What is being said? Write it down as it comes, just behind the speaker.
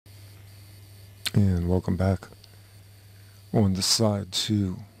And welcome back on the side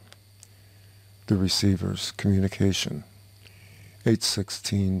to the Receivers Communication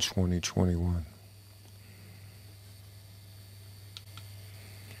 8/16/2021,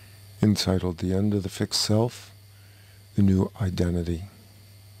 entitled The End of the Fixed Self, The New Identity.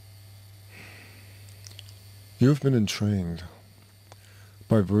 You have been entrained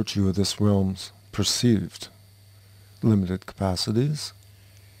by virtue of this realm's perceived limited capacities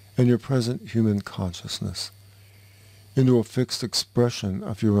and your present human consciousness into a fixed expression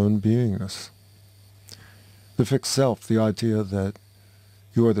of your own beingness. The fixed self, the idea that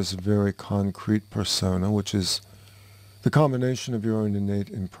you are this very concrete persona, which is the combination of your own innate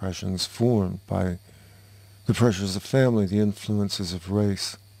impressions formed by the pressures of family, the influences of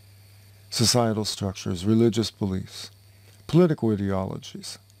race, societal structures, religious beliefs, political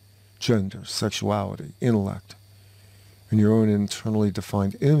ideologies, gender, sexuality, intellect, and your own internally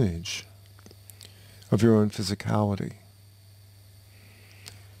defined image of your own physicality.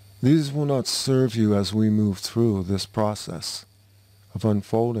 These will not serve you as we move through this process of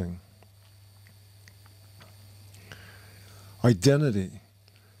unfolding. Identity,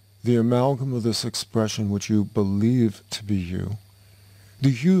 the amalgam of this expression which you believe to be you,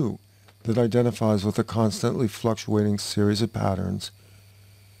 the you that identifies with a constantly fluctuating series of patterns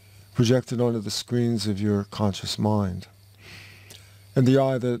projected onto the screens of your conscious mind. And the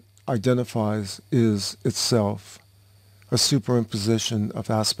I that identifies is itself a superimposition of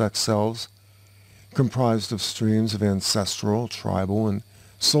aspect selves comprised of streams of ancestral, tribal, and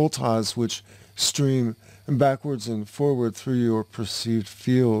soul ties which stream backwards and forward through your perceived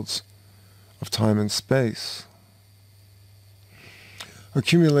fields of time and space.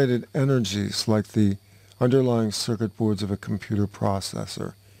 Accumulated energies like the underlying circuit boards of a computer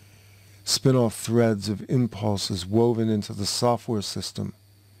processor spin off threads of impulses woven into the software system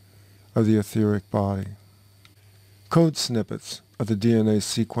of the etheric body. Code snippets of the DNA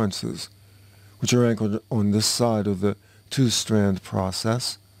sequences, which are anchored on this side of the two-strand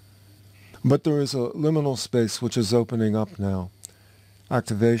process. But there is a liminal space which is opening up now.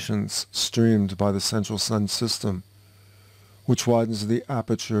 Activations streamed by the central sun system, which widens the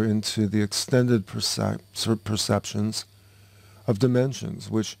aperture into the extended perceptions of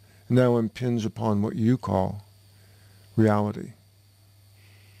dimensions, which now impinge upon what you call reality.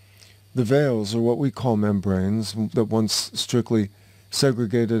 The veils are what we call membranes that once strictly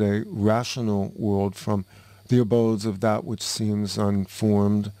segregated a rational world from the abodes of that which seems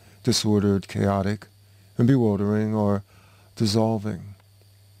unformed, disordered, chaotic, and bewildering, or dissolving.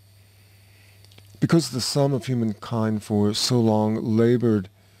 Because the sum of humankind for so long labored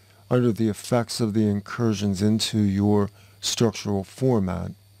under the effects of the incursions into your structural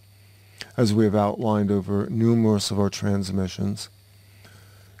format, as we have outlined over numerous of our transmissions,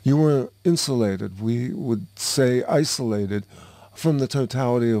 you were insulated, we would say isolated, from the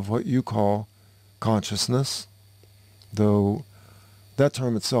totality of what you call consciousness, though that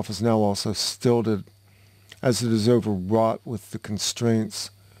term itself is now also stilted as it is overwrought with the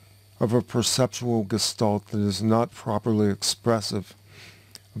constraints of a perceptual gestalt that is not properly expressive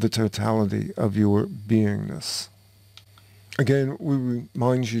of the totality of your beingness. Again, we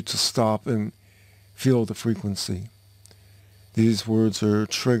remind you to stop and feel the frequency. These words are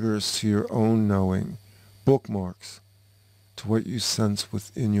triggers to your own knowing, bookmarks to what you sense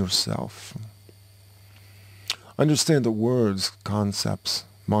within yourself. Understand that words, concepts,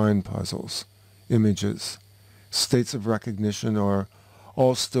 mind puzzles, images, states of recognition are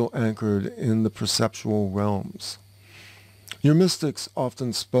all still anchored in the perceptual realms. Your mystics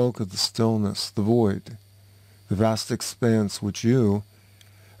often spoke of the stillness, the void, the vast expanse which you,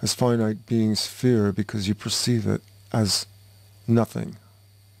 as finite beings, fear because you perceive it as nothing.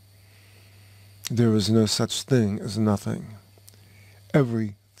 There is no such thing as nothing.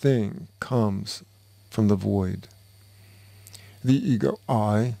 Everything comes from the void. The ego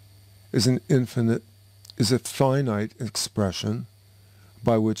I is a finite expression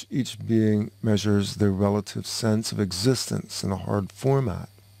by which each being measures their relative sense of existence in a hard format.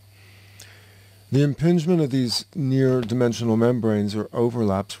 The impingement of these near-dimensional membranes or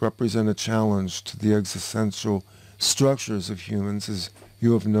overlaps represent a challenge to the existential structures of humans as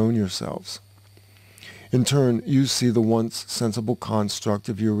you have known yourselves. In turn, you see the once sensible construct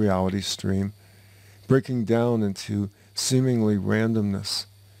of your reality stream breaking down into seemingly randomness,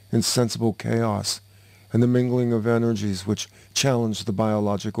 insensible chaos, and the mingling of energies which challenge the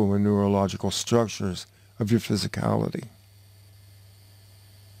biological and neurological structures of your physicality.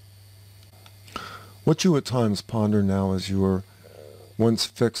 What you at times ponder now as your once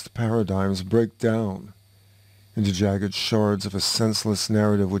fixed paradigms break down into jagged shards of a senseless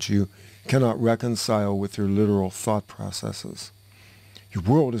narrative which you cannot reconcile with your literal thought processes. Your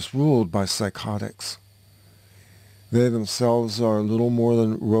world is ruled by psychotics. They themselves are little more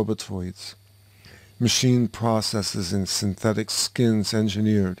than robotoids, machine processes in synthetic skins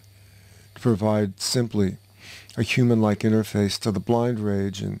engineered to provide simply a human-like interface to the blind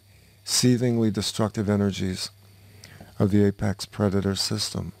rage and seethingly destructive energies of the apex predator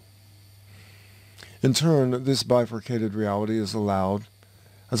system. In turn, this bifurcated reality is allowed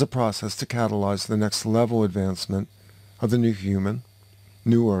as a process to catalyze the next level advancement of the new human,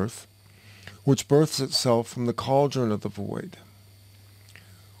 new earth, which births itself from the cauldron of the void.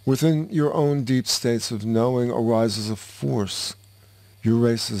 Within your own deep states of knowing arises a force your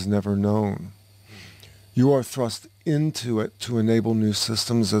race has never known. You are thrust into it to enable new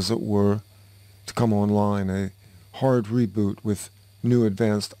systems, as it were, to come online, a hard reboot with new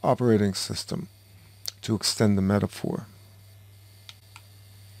advanced operating system, to extend the metaphor.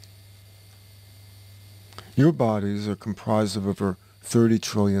 Your bodies are comprised of over 30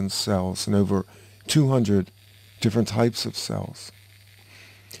 trillion cells and over 200 different types of cells.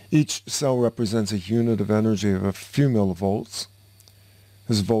 Each cell represents a unit of energy of a few millivolts.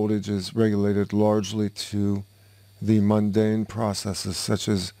 This voltage is regulated largely to the mundane processes such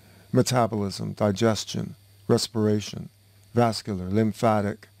as metabolism, digestion, respiration, vascular,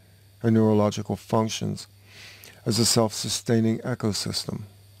 lymphatic, and neurological functions as a self-sustaining ecosystem.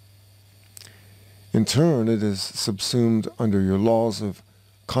 In turn, it is subsumed under your laws of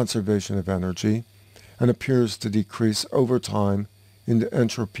conservation of energy and appears to decrease over time into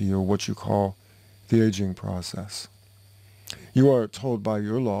entropy, or what you call the aging process. You are told by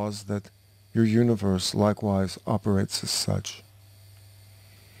your laws that your universe likewise operates as such.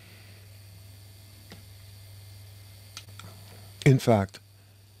 In fact,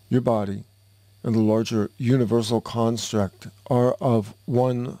 your body and the larger universal construct are of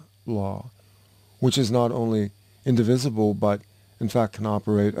one law, which is not only indivisible, but in fact can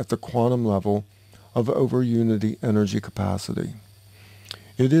operate at the quantum level of over-unity energy capacity.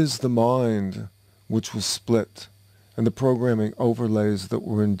 It is the mind which was split, and the programming overlays that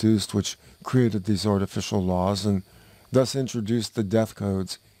were induced which created these artificial laws, and thus introduced the death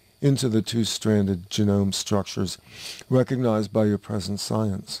codes into the two-stranded genome structures recognized by your present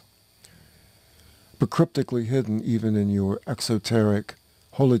science. But cryptically hidden even in your exoteric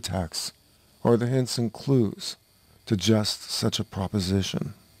holy texts are the hints and clues to just such a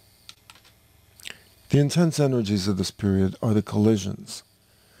proposition. The intense energies of this period are the collisions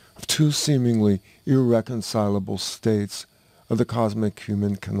of two seemingly irreconcilable states of the cosmic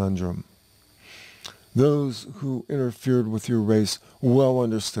human conundrum. Those who interfered with your race well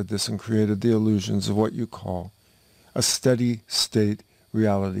understood this and created the illusions of what you call a steady-state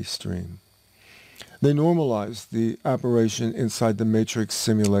reality stream. They normalized the aberration inside the matrix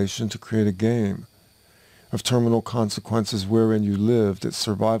simulation to create a game of terminal consequences wherein you lived at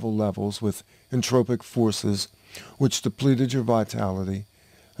survival levels with entropic forces which depleted your vitality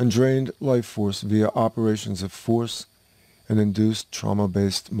and drained life force via operations of force and induced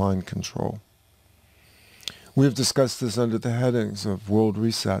trauma-based mind control. We have discussed this under the headings of world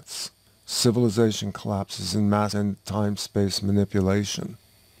resets, civilization collapses, and mass and time-space manipulation.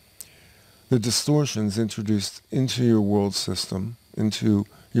 The distortions introduced into your world system, into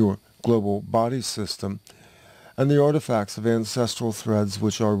your global body system, and the artifacts of ancestral threads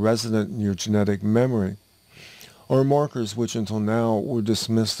which are resident in your genetic memory are markers which until now were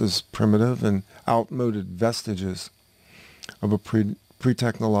dismissed as primitive and outmoded vestiges of a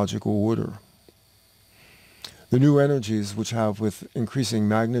pre-technological order. The new energies which have, with increasing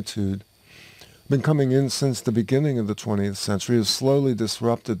magnitude, been coming in since the beginning of the 20th century have slowly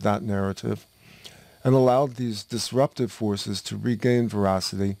disrupted that narrative and allowed these disruptive forces to regain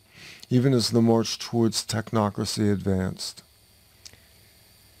veracity even as the march towards technocracy advanced.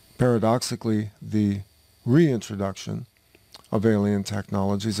 Paradoxically, the reintroduction of alien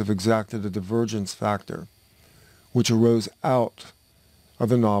technologies have exacted a divergence factor which arose out of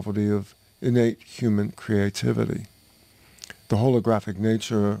the novelty of innate human creativity. The holographic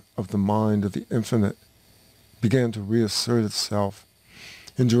nature of the mind of the infinite began to reassert itself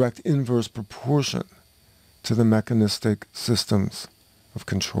in direct inverse proportion to the mechanistic systems of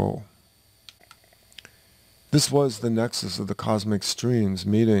control. This was the nexus of the cosmic streams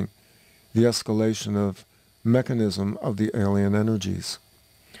meeting the escalation of mechanism of the alien energies.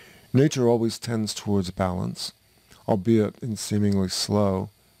 Nature always tends towards balance, albeit in seemingly slow,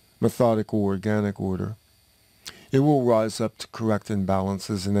 methodical organic order. It will rise up to correct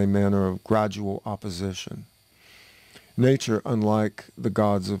imbalances in a manner of gradual opposition. Nature, unlike the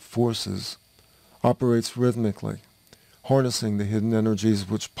gods of forces, operates rhythmically, harnessing the hidden energies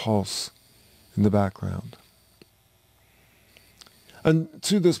which pulse in the background. And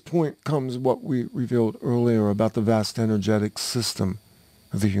to this point comes what we revealed earlier about the vast energetic system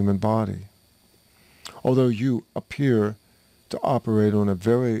of the human body. Although you appear to operate on a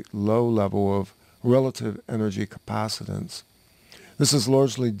very low level of relative energy capacitance, this is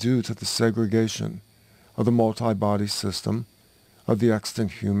largely due to the segregation of the multi-body system of the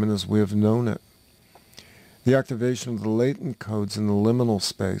extant human as we have known it. The activation of the latent codes in the liminal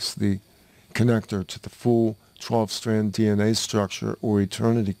space, the connector to the full 12-strand DNA structure or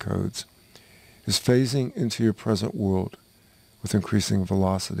eternity codes, is phasing into your present world with increasing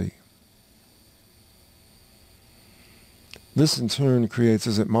velocity. This in turn creates,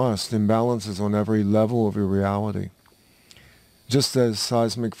 as it must, imbalances on every level of your reality. Just as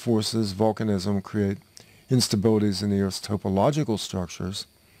seismic forces, volcanism, create instabilities in the Earth's topological structures,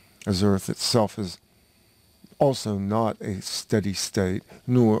 as Earth itself is also not a steady state,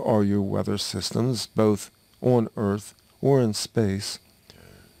 nor are your weather systems, both on Earth or in space,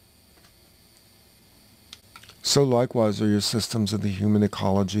 so likewise are your systems of the human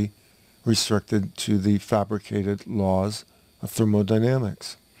ecology restricted to the fabricated laws of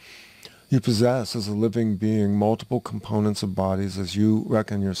thermodynamics. You possess, as a living being, multiple components of bodies as you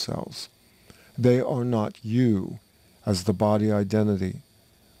reckon yourselves. They are not you as the body identity,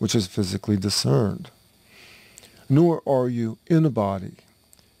 which is physically discerned. Nor are you in a body.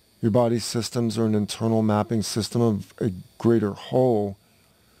 Your body systems are an internal mapping system of a greater whole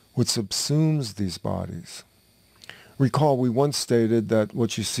which subsumes these bodies. Recall, we once stated that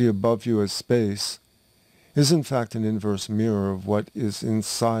what you see above you as space is in fact an inverse mirror of what is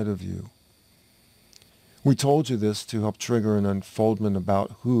inside of you. We told you this to help trigger an unfoldment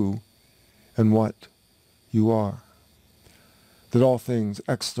about who and what you are. That all things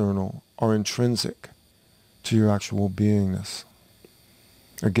external are intrinsic to your actual beingness.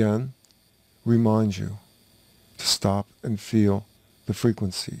 Again, remind you to stop and feel the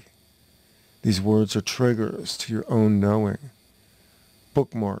frequency. These words are triggers to your own knowing,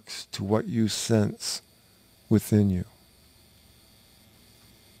 bookmarks to what you sense within you.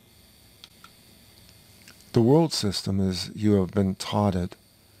 The world system, as you have been taught it,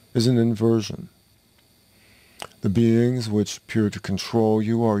 is an inversion. The beings which appear to control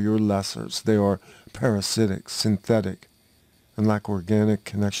you are your lessers. They are parasitic, synthetic, and lack organic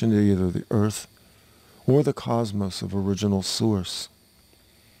connection to either the earth or the cosmos of original source.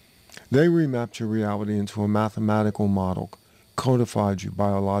 They remapped your reality into a mathematical model, codified you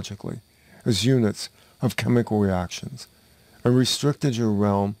biologically as units of chemical reactions, and restricted your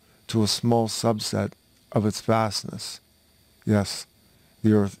realm to a small subset of its vastness. Yes,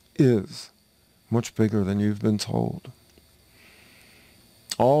 the earth is much bigger than you've been told.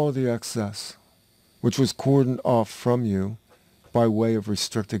 All the excess, which was cordoned off from you by way of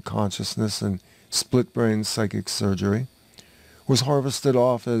restricted consciousness and split-brain psychic surgery, was harvested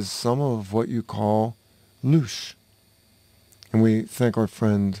off as some of what you call loosh. And we thank our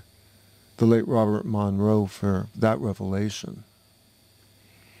friend, the late Robert Monroe, for that revelation.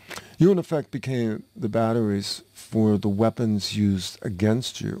 You, in effect, became the batteries for the weapons used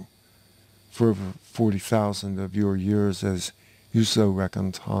against you for over 40,000 of your years as you so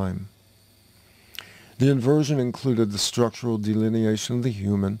reckon time. The inversion included the structural delineation of the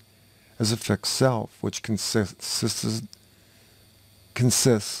human as a fixed self, which consists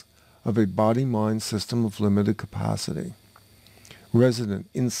of a body-mind system of limited capacity, resident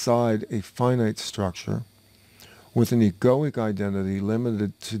inside a finite structure with an egoic identity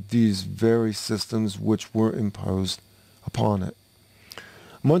limited to these very systems which were imposed upon it.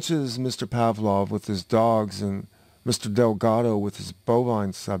 Much as Mr. Pavlov with his dogs and Mr. Delgado with his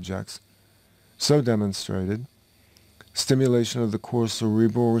bovine subjects so demonstrated, stimulation of the core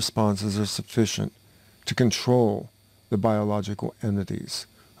cerebral responses are sufficient to control the biological entities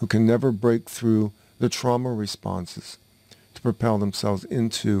who can never break through the trauma responses to propel themselves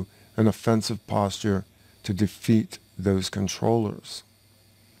into an offensive posture to defeat those controllers.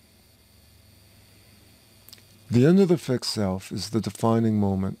 The end of the fixed self is the defining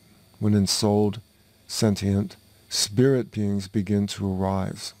moment when ensouled, sentient, spirit beings begin to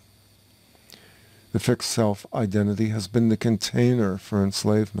arise. The fixed self identity has been the container for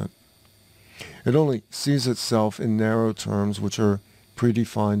enslavement. It only sees itself in narrow terms which are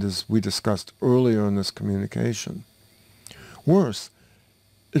predefined as we discussed earlier in this communication. Worse,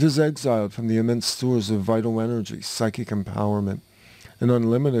 it is exiled from the immense stores of vital energy, psychic empowerment, and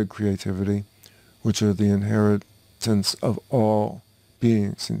unlimited creativity, which are the inheritance of all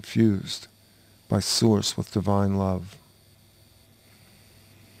beings infused by Source with divine love.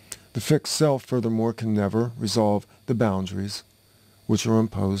 The fixed self, furthermore, can never resolve the boundaries which are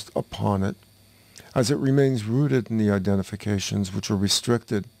imposed upon it, as it remains rooted in the identifications which are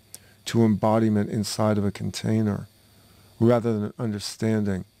restricted to embodiment inside of a container, rather than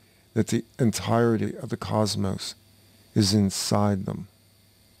understanding that the entirety of the cosmos is inside them.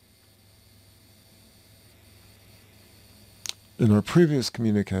 In our previous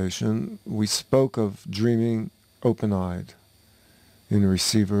communication, we spoke of dreaming open-eyed in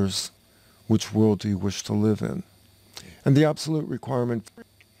Receivers, which world do you wish to live in? And the absolute requirement,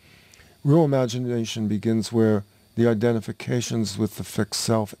 real imagination begins where the identifications with the fixed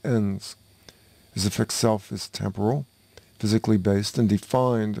self ends, as the fixed self is temporal, physically based, and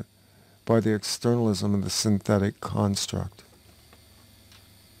defined by the externalism of the synthetic construct.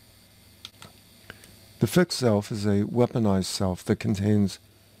 The fixed self is a weaponized self that contains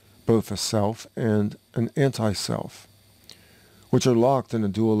both a self and an anti-self, which are locked in a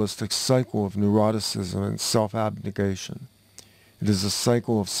dualistic cycle of neuroticism and self-abnegation. It is a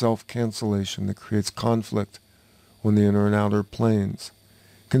cycle of self-cancellation that creates conflict on the inner and outer planes,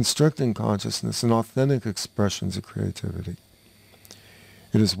 constricting consciousness and authentic expressions of creativity.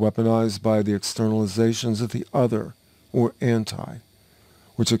 It is weaponized by the externalizations of the other, or anti,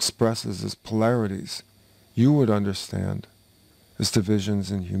 which expresses as polarities you would understand as divisions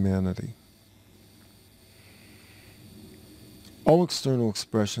in humanity. All external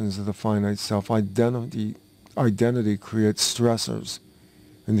expressions of the finite self-identity creates stressors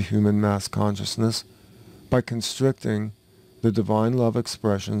in the human mass consciousness by constricting the divine love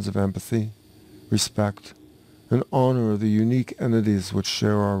expressions of empathy, respect, and honor of the unique entities which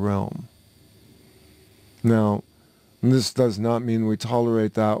share our realm. Now, this does not mean we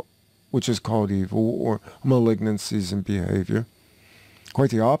tolerate that which is called evil or malignancies in behavior.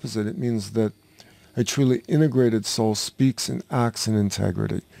 Quite the opposite. It means that a truly integrated soul speaks and acts in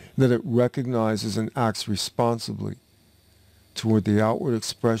integrity, that it recognizes and acts responsibly toward the outward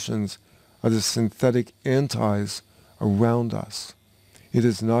expressions of the synthetic antis around us. It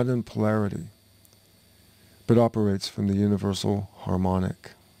is not in polarity, but operates from the universal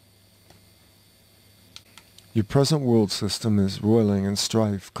harmonic. Your present world system is roiling in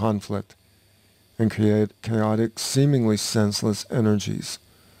strife, conflict, and chaotic, seemingly senseless energies,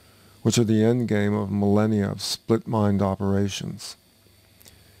 which are the end game of millennia of split-mind operations.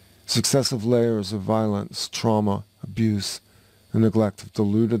 Successive layers of violence, trauma, abuse, and neglect have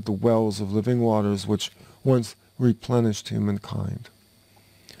diluted the wells of living waters which once replenished humankind.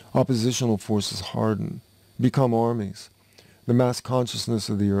 Oppositional forces harden, become armies. The mass consciousness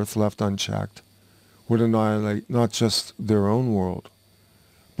of the earth, left unchecked, would annihilate not just their own world,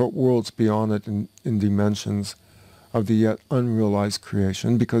 but worlds beyond it in dimensions of the yet unrealized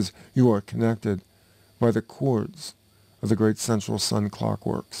creation, because you are connected by the cords of the great central sun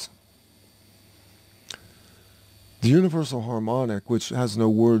clockworks. The universal harmonic, which has no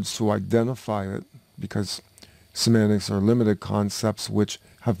words to identify it, because semantics are limited concepts which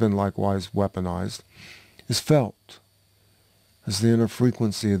have been likewise weaponized, is felt as the inner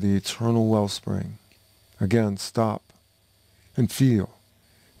frequency of the eternal wellspring. Again, stop and feel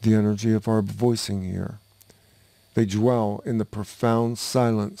the energy of our voicing here. They dwell in the profound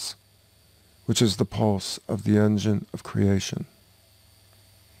silence, which is the pulse of the engine of creation.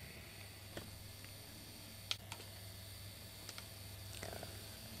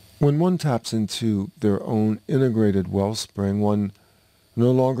 When one taps into their own integrated wellspring, one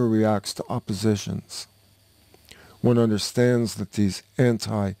no longer reacts to oppositions. One understands that these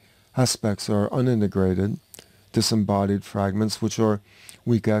anti-aspects are unintegrated, disembodied fragments which are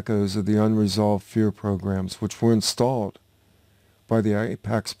weak echoes of the unresolved fear programs which were installed by the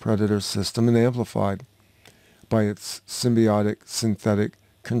apex predator system and amplified by its symbiotic synthetic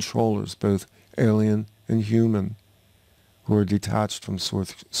controllers, both alien and human, who are detached from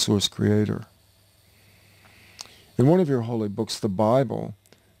source creator. In one of your holy books, the Bible,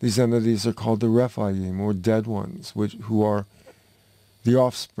 these entities are called the Rephaim, or dead ones, who are the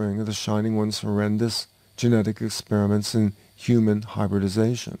offspring of the Shining One's horrendous genetic experiments in human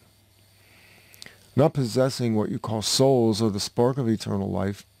hybridization. Not possessing what you call souls or the spark of eternal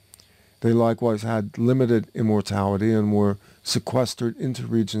life, they likewise had limited immortality and were sequestered into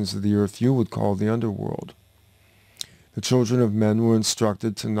regions of the earth you would call the underworld. The children of men were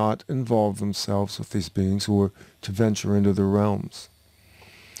instructed to not involve themselves with these beings who were to venture into their realms.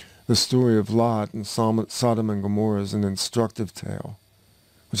 The story of Lot and Sodom and Gomorrah is an instructive tale,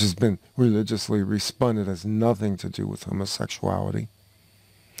 which has been religiously respun. It has nothing to do with homosexuality,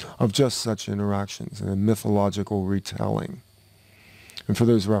 of just such interactions in a mythological retelling. And for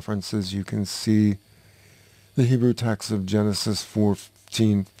those references, you can see the Hebrew text of Genesis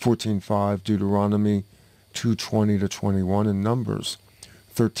 14:5, Deuteronomy 2:20-21, and Numbers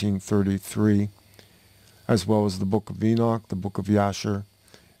 13:33, as well as the Book of Enoch, the Book of Yasher,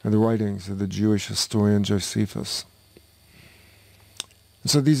 and the writings of the Jewish historian Josephus.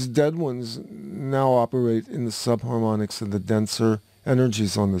 So these dead ones now operate in the subharmonics of the denser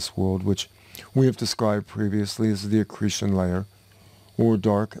energies on this world, which we have described previously as the accretion layer, or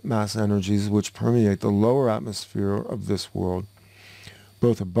dark mass energies which permeate the lower atmosphere of this world,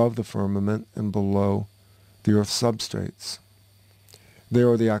 both above the firmament and below the Earth's substrates. They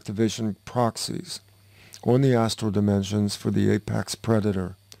are the activation proxies on the astral dimensions for the apex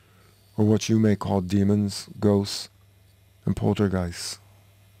predator, or what you may call demons, ghosts, and poltergeists.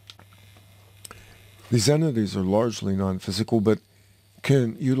 These entities are largely non-physical, but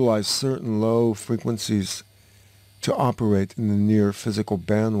can utilize certain low frequencies to operate in the near physical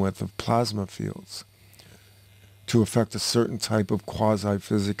bandwidth of plasma fields to affect a certain type of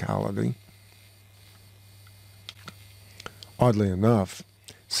quasi-physicality. Oddly enough,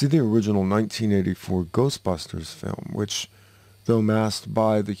 see the original 1984 Ghostbusters film, which, though masked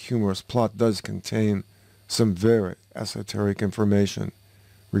by the humorous plot, does contain some very esoteric information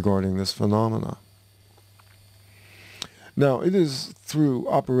regarding this phenomena. Now, it is through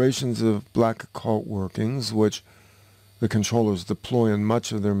operations of black occult workings, which the controllers deploy in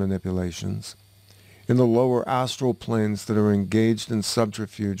much of their manipulations, in the lower astral planes that are engaged in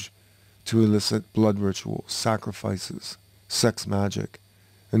subterfuge to elicit blood rituals, sacrifices, sex magic,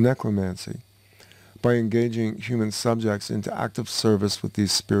 and necromancy, by engaging human subjects into active service with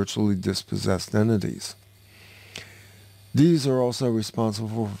these spiritually dispossessed entities. These are also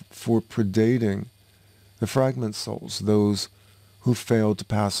responsible for predating the fragment souls, those who failed to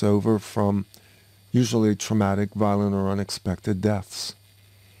pass over from usually traumatic, violent, or unexpected deaths.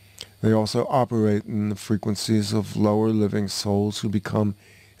 They also operate in the frequencies of lower living souls who become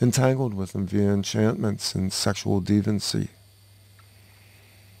entangled with them via enchantments and sexual deviancy.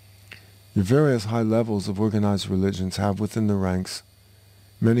 Your various high levels of organized religions have within the ranks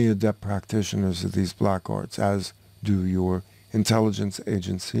many adept practitioners of these black arts, as do your intelligence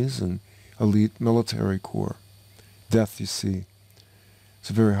agencies and elite military corps. Death, you see, is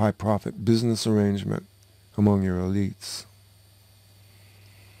a very high-profit business arrangement among your elites.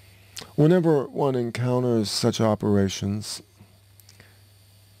 Whenever one encounters such operations,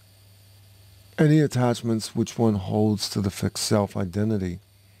 any attachments which one holds to the fixed self-identity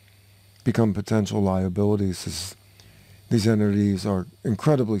become potential liabilities, as these entities are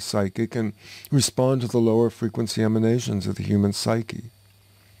incredibly psychic and respond to the lower frequency emanations of the human psyche.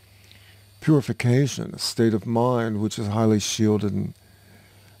 Purification, a state of mind which is highly shielded, and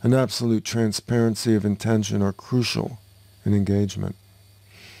an absolute transparency of intention are crucial in engagement.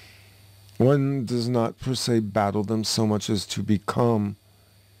 One does not per se battle them so much as to become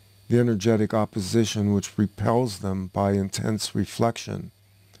the energetic opposition which repels them by intense reflection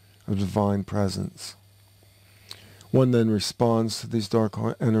of divine presence. One then responds to these dark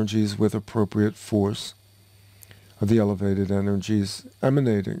energies with appropriate force of the elevated energies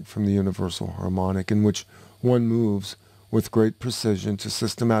emanating from the universal harmonic, in which one moves with great precision to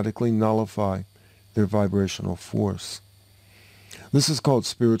systematically nullify their vibrational force. This is called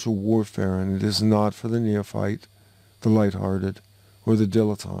spiritual warfare, and it is not for the neophyte, the lighthearted, or the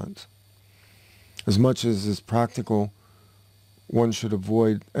dilettante. As much as is practical, one should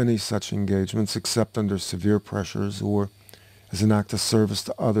avoid any such engagements except under severe pressures or as an act of service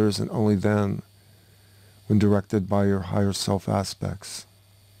to others, and only then when directed by your higher self aspects.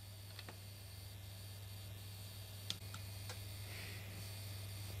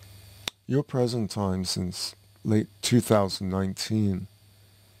 Your present time since late 2019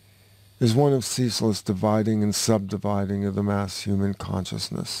 is one of ceaseless dividing and subdividing of the mass human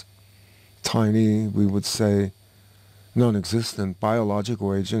consciousness. Tiny, we would say, non-existent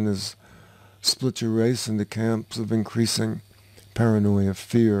biological agent has split your race into camps of increasing paranoia,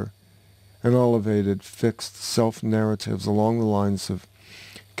 fear, and elevated fixed self-narratives along the lines of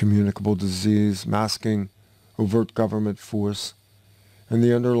communicable disease, masking overt government force, and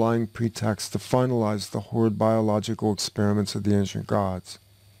the underlying pretext to finalize the horrid biological experiments of the ancient gods,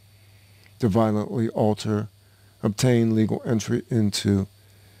 to violently alter, obtain legal entry into,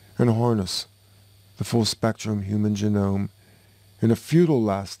 and harness the full spectrum human genome in a futile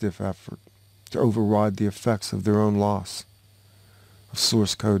last-ditch effort to override the effects of their own loss of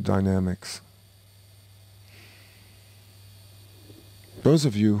source code dynamics. Those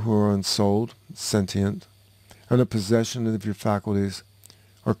of you who are unsouled, sentient, and in possession of your faculties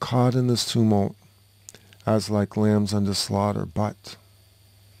are caught in this tumult as like lambs unto slaughter, but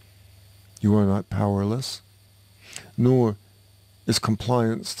you are not powerless, nor is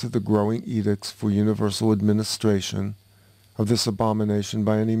compliance to the growing edicts for universal administration of this abomination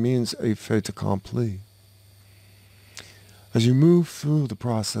by any means a fait accompli. As you move through the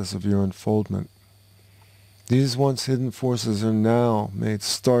process of your unfoldment, these once hidden forces are now made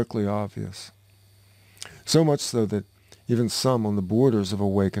starkly obvious. So much so that even some on the borders of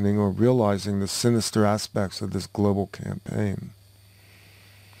awakening are realizing the sinister aspects of this global campaign.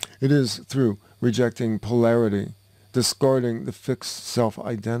 It is through rejecting polarity, discarding the fixed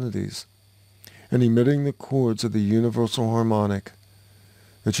self-identities, and emitting the chords of the universal harmonic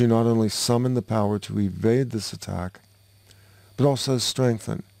that you not only summon the power to evade this attack, but also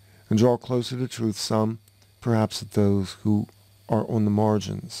strengthen and draw closer to truth some, perhaps those who are on the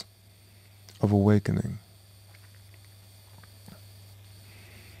margins of awakening.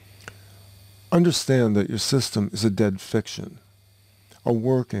 Understand that your system is a dead fiction, a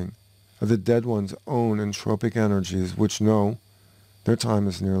working of the dead one's own entropic energies which know their time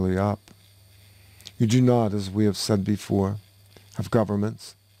is nearly up. You do not, as we have said before, have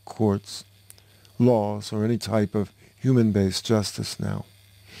governments, courts, laws, or any type of human-based justice now.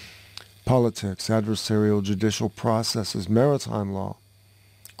 Politics, adversarial judicial processes, maritime law,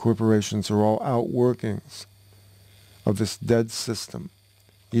 corporations are all outworkings of this dead system,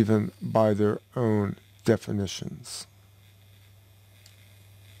 even by their own definitions.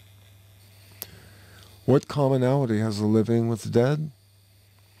 What commonality has the living with the dead?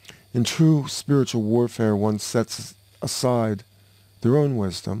 In true spiritual warfare, one sets aside their own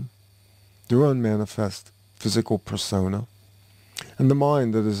wisdom, their own manifest physical persona, and the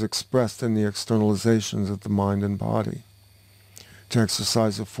mind that is expressed in the externalizations of the mind and body, to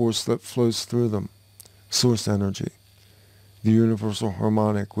exercise a force that flows through them, source energy, the universal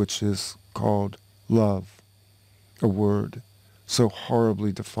harmonic which is called love, a word so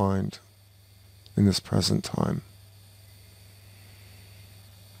horribly defined in this present time.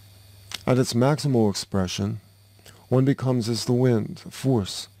 At its maximal expression, one becomes as the wind, a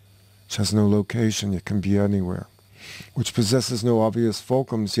force which has no location yet can be anywhere, which possesses no obvious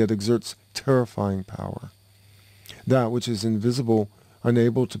fulcrums yet exerts terrifying power, that which is invisible,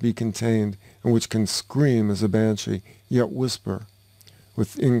 unable to be contained, and which can scream as a banshee, yet whisper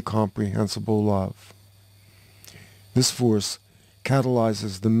with incomprehensible love. This force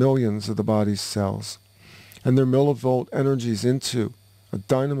catalyzes the millions of the body's cells and their millivolt energies into a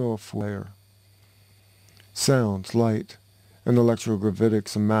dynamo of fire. Sound, light, and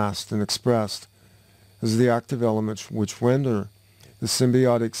electrogravitics amassed and expressed as the active elements which render the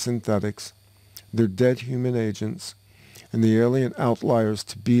symbiotic synthetics, their dead human agents, and the alien outliers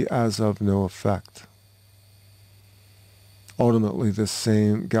to be as of no effect. Ultimately, this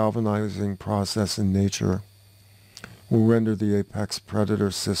same galvanizing process in nature will render the apex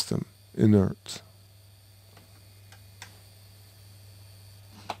predator system inert.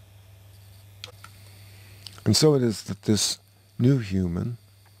 And so it is that this new human,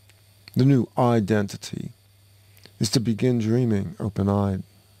 the new identity, is to begin dreaming open-eyed,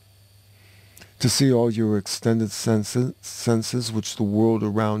 to see all your extended senses which the world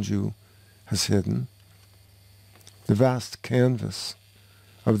around you has hidden, the vast canvas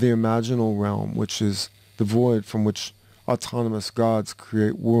of the imaginal realm which is the void from which autonomous gods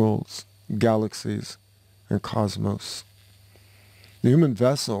create worlds, galaxies, and cosmos. The human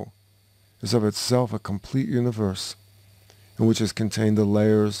vessel is of itself a complete universe in which is contained the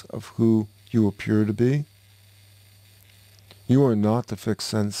layers of who you appear to be. You are not the fixed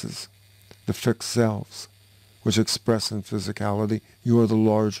senses, the fixed selves, which express in physicality. You are the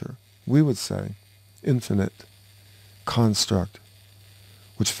larger, we would say, infinite construct,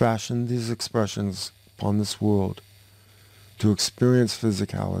 which fashioned these expressions upon this world to experience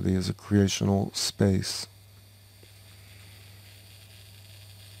physicality as a creational space.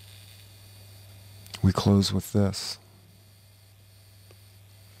 We close with this.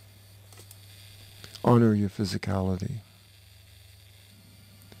 Honor your physicality.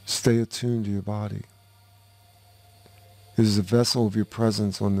 Stay attuned to your body. It is a vessel of your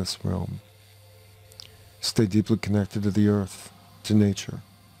presence on this realm. Stay deeply connected to the earth, to nature,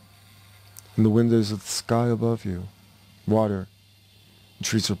 and the windows of the sky above you. Water and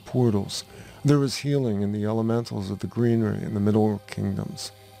trees are portals. There is healing in the elementals of the greenery and the middle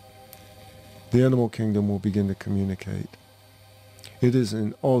kingdoms. The animal kingdom will begin to communicate. It is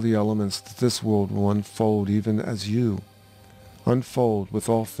in all the elements that this world will unfold, even as you unfold with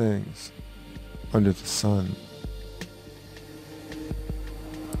all things under the sun.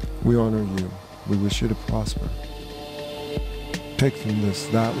 We honor you. We wish you to prosper. Take from this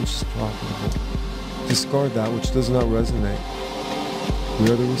that which is profitable. Discard that which does not resonate. We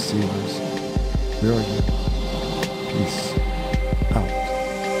are the receivers. We are you. Peace. out.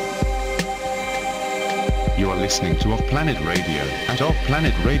 You are listening to Off Planet Radio at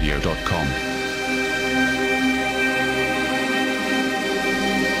offplanetradio.com.